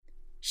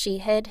She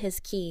hid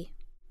his key.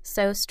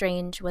 So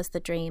strange was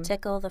the dream.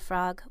 Tickle the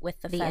frog with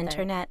the feather.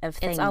 Internet of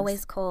Things. It's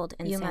always cold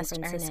in San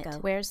Francisco.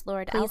 Where's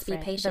Lord Alfred? Please be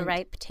patient. The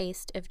ripe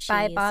taste of cheese.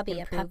 Buy Bobby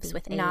a pups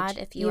with age. Nod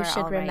if you are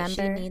should all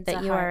remember right.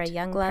 that you are a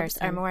young Gloves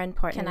person. Are more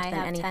important than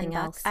anything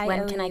else.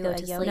 When can I go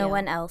to sleep? No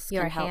one else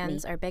Your can help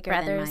hands me. Are bigger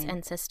Brothers than mine.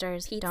 And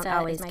sisters Pizza don't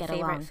always is my get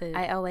favorite along. Food.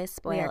 I always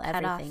spoil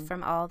everything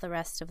from all the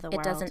rest of the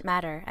world. It doesn't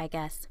matter, I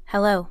guess.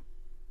 Hello.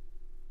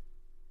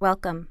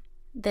 Welcome.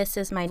 This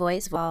is my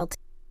voice vault.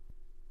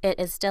 It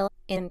is still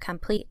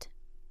incomplete.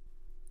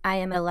 I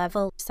am a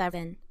level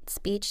 7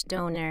 speech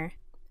donor.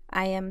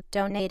 I am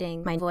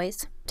donating my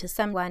voice to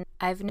someone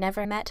I've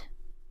never met.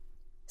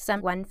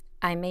 Someone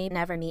I may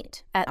never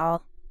meet at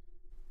all.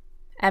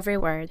 Every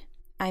word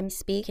I'm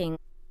speaking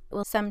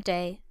will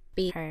someday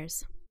be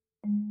hers.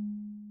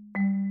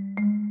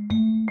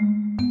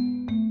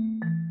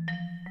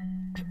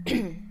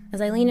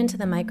 As I lean into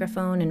the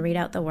microphone and read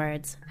out the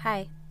words,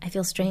 Hi, I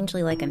feel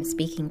strangely like I'm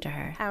speaking to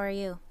her. How are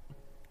you?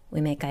 We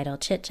make idle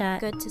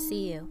chit-chat. Good to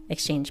see you.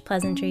 Exchange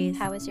pleasantries.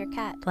 How is your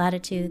cat?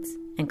 Platitudes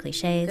and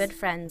cliches. Good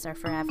friends are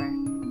forever.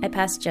 I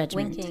pass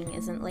judgment. Winking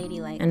isn't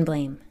ladylike. And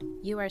blame.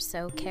 You are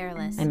so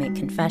careless. I make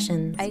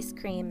confessions. Ice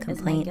cream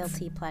complaints, is my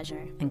guilty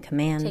pleasure. And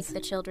commands. Take the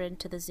children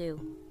to the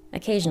zoo.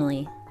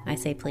 Occasionally, I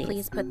say please.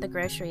 Please put the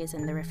groceries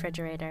in the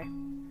refrigerator.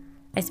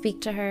 I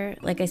speak to her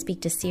like I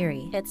speak to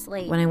Siri. It's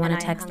late when I want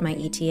to text my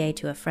ETA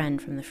to a friend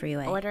from the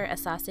freeway. Order a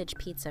sausage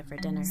pizza for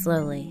dinner.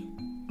 Slowly.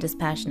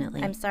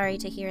 Dispassionately. I'm sorry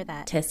to hear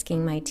that.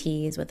 Tisking my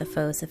T's with a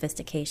faux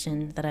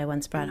sophistication that I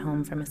once brought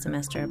home from a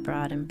semester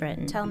abroad in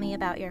Britain. Tell me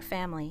about your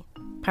family.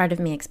 Part of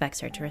me expects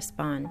her to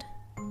respond,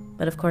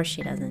 but of course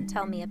she doesn't.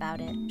 Tell me about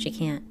it. She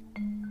can't.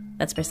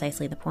 That's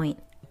precisely the point.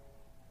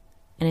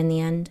 And in the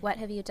end... What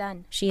have you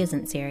done? She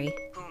isn't Siri.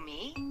 Who,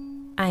 me?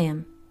 I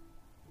am.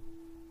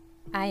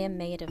 I am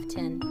made of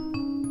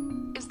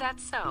tin. Is that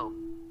so?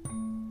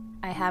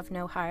 I have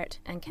no heart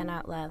and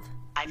cannot love.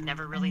 I've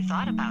never really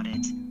thought about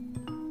it.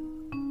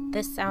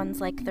 This sounds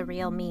like the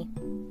real me.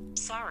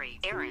 Sorry,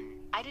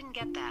 Aaron. I didn't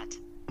get that.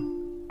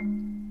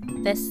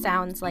 This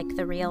sounds like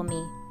the real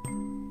me.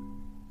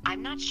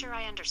 I'm not sure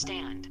I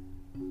understand.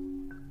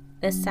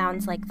 This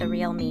sounds like the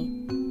real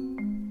me.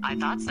 I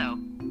thought so.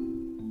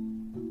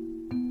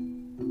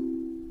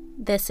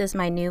 This is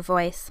my new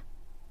voice.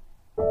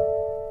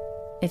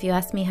 If you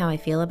asked me how I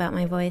feel about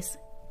my voice,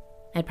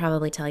 I'd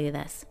probably tell you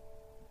this.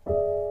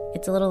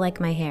 It's a little like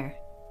my hair.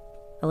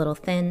 A little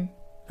thin,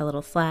 a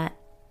little flat,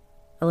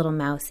 a little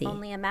mousy.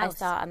 Only a mouse. I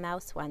saw a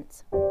mouse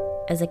once.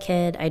 As a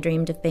kid, I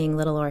dreamed of being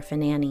Little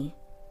Orphan Annie,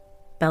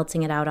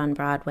 belting it out on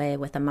Broadway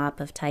with a mop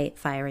of tight,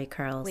 fiery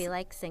curls. We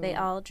like singing. They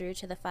all drew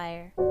to the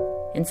fire.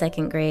 In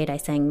second grade, I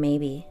sang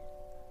Maybe,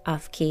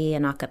 off-key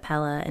and a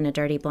cappella in a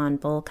dirty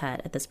blonde bowl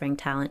cut at the spring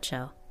talent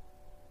show.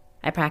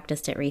 I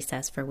practiced at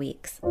recess for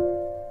weeks.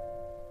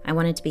 I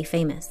wanted to be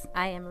famous.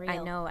 I am real. I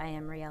know I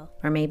am real.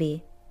 Or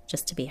maybe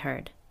just to be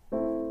heard.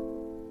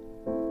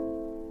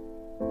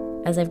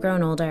 As I've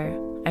grown older,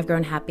 I've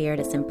grown happier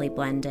to simply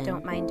blend in.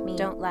 Don't mind me.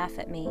 Don't laugh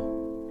at me.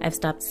 I've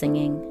stopped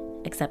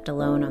singing, except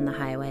alone on the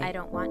highway. I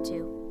don't want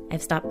to.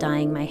 I've stopped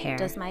dyeing my hair.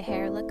 Does my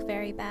hair look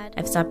very bad?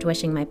 I've stopped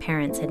wishing my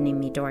parents had named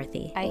me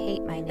Dorothy. I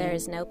hate my name. There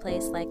is no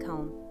place like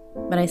home.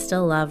 But I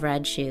still love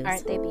red shoes.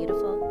 Aren't they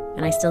beautiful?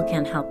 And I still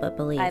can't help but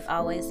believe. I've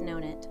always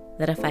known it.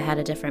 That if I had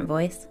a different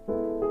voice,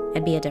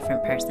 I'd be a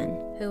different person.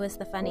 Who is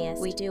the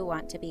funniest? We do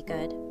want to be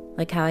good.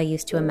 Like how I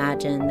used to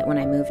imagine that when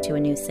I moved to a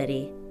new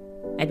city,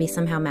 I'd be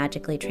somehow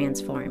magically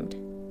transformed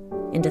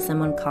into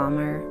someone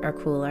calmer or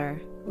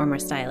cooler or more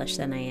stylish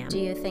than I am. Do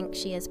you think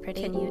she is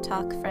pretty? Can you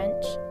talk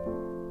French?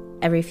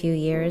 Every few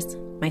years,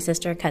 my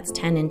sister cuts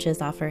 10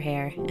 inches off her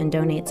hair and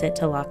donates it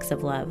to Locks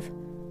of Love,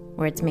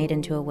 where it's made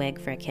into a wig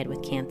for a kid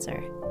with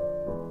cancer.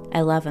 I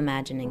love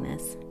imagining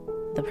this,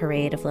 the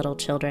parade of little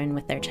children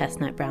with their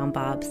chestnut brown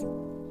bobs.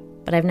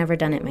 But I've never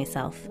done it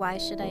myself. Why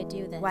should I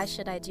do this? Why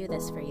should I do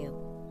this for you?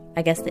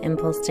 I guess the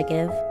impulse to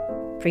give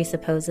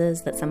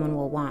presupposes that someone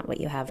will want what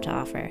you have to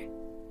offer.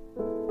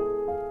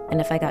 And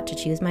if I got to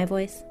choose my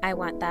voice, I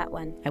want that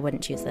one. I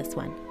wouldn't choose this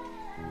one.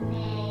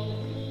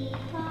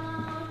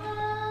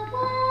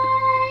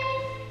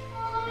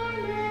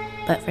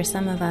 But for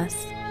some of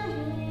us,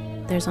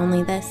 there's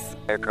only this.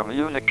 I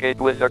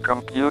communicate with a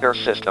computer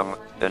system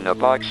in a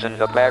box in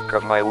the back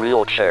of my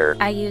wheelchair.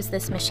 I use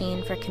this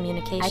machine for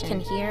communication. I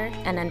can hear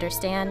and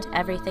understand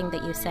everything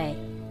that you say.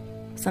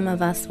 Some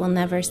of us will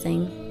never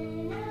sing,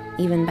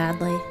 even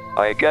badly.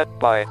 I get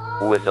by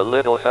with a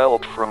little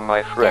help from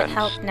my friends. Get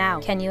help now.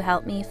 Can you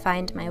help me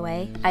find my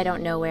way? I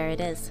don't know where it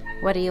is.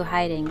 What are you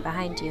hiding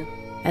behind you?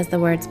 As the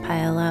words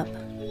pile up,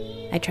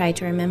 I try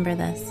to remember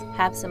this.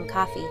 Have some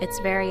coffee. It's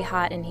very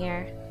hot in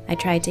here. I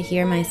tried to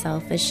hear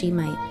myself as she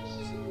might,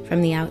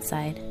 from the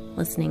outside,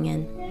 listening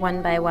in.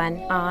 One by one,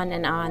 on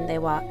and on they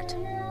walked.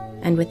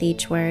 And with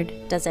each word,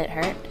 does it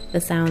hurt?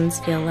 The sounds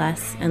feel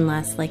less and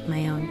less like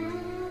my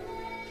own.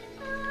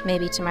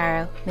 Maybe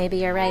tomorrow. Maybe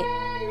you're right.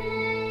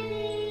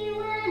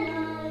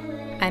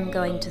 I'm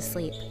going to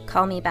sleep.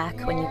 Call me back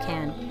when you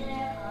can.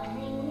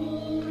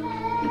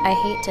 I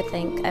hate to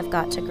think I've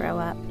got to grow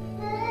up.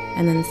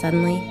 And then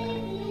suddenly,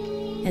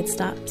 it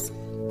stops.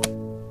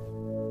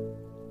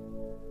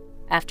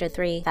 After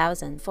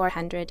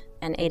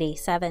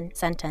 3,487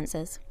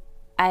 sentences,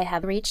 I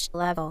have reached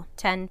level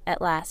 10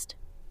 at last.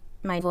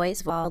 My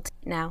voice vault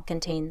now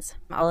contains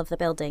all of the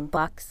building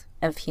blocks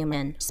of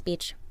human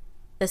speech,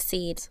 the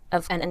seeds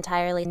of an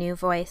entirely new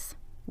voice,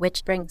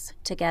 which brings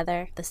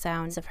together the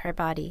sounds of her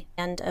body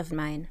and of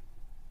mine.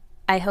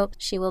 I hope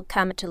she will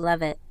come to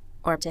love it,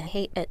 or to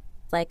hate it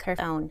like her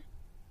own.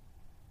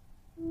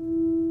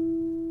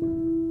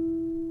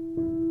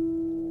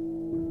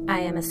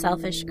 I am a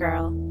selfish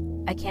girl.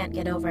 I can't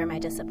get over my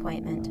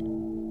disappointment.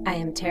 I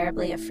am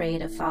terribly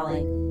afraid of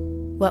falling.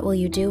 What will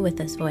you do with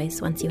this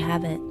voice once you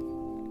have it?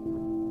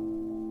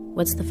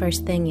 What's the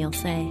first thing you'll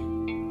say?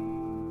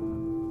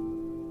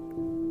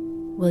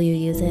 Will you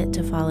use it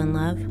to fall in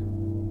love?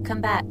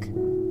 Come back.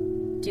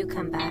 Do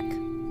come back.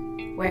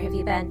 Where have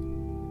you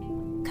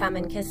been? Come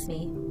and kiss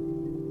me.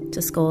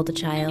 To scold a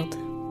child.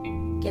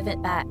 Give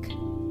it back.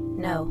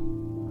 No.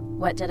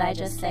 What did I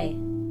just say?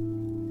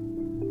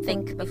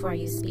 Think before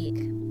you speak.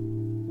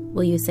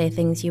 Will you say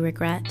things you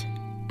regret?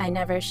 I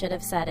never should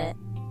have said it.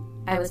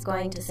 I was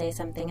going to say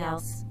something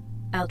else.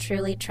 I'll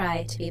truly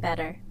try to be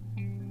better.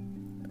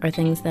 Or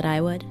things that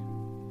I would?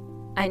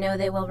 I know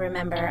they will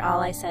remember all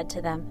I said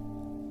to them.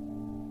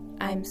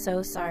 I'm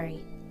so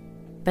sorry.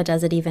 But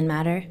does it even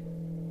matter?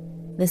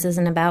 This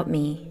isn't about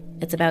me.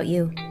 It's about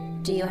you.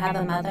 Do you have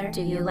a mother?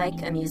 Do you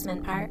like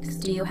amusement parks?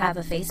 Do you have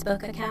a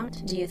Facebook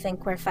account? Do you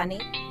think we're funny?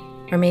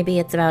 Or maybe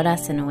it's about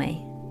us in a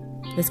way.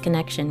 This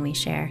connection we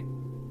share.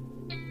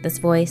 This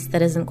voice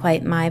that isn't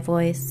quite my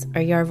voice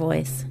or your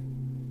voice,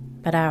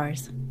 but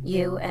ours.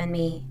 You and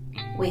me.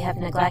 We have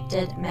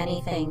neglected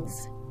many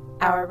things.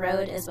 Our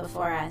road is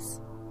before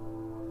us.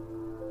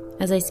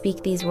 As I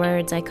speak these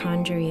words, I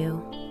conjure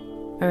you,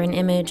 or an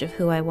image of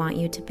who I want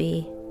you to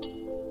be.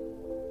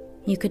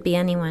 You could be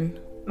anyone.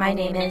 My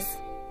name is...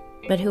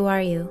 But who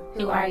are you?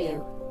 Who are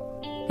you?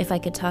 If I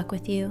could talk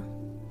with you,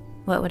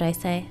 what would I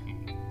say?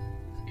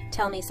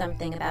 Tell me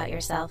something about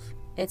yourself.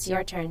 It's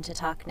your turn to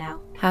talk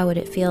now. How would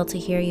it feel to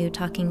hear you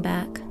talking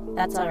back?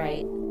 That's all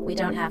right. We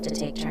don't have to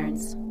take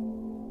turns.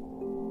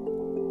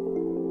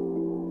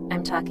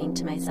 I'm talking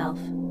to myself.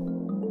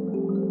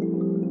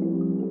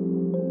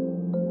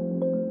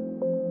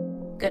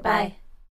 Goodbye.